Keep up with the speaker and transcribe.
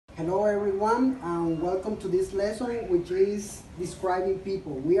Hello everyone and welcome to this lesson which is describing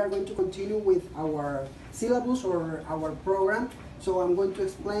people. We are going to continue with our syllabus or our program. So I'm going to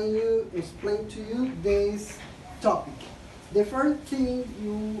explain to you this topic. The first thing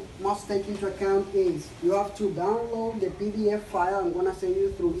you must take into account is you have to download the PDF file I'm going to send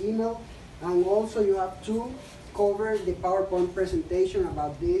you through email, and also you have to cover the PowerPoint presentation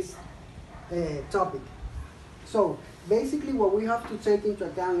about this topic. So basically what we have to take into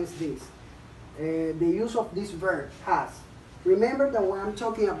account is this, the use of this verb, has. Remember that when I'm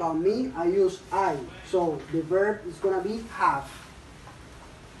talking about me, I use I, so the verb is going to be have.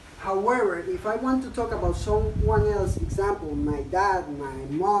 However, if I want to talk about someone else, example, my dad, my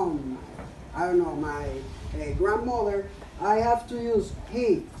mom, my grandmother, I have to use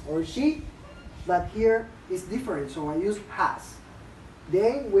he or she, but here it's different, so I use has.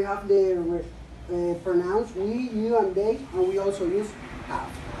 Then we have the pronouns we, you, and they, and we also use have.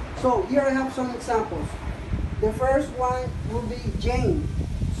 So here I have some examples. The first one will be Jane.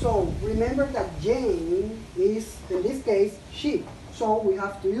 So remember that Jane is, in this case, she. So we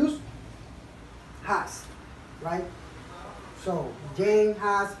have to use has, right? So Jane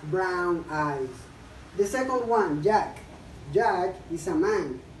has brown eyes. The second one, Jack. Jack is a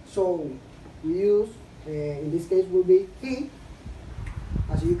man. So we use, in this case, will be he.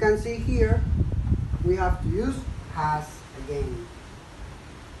 As you can see here, we have to use has again.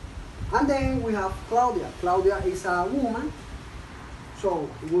 And then we have Claudia. Claudia is a woman, so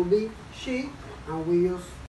it will be she, and we use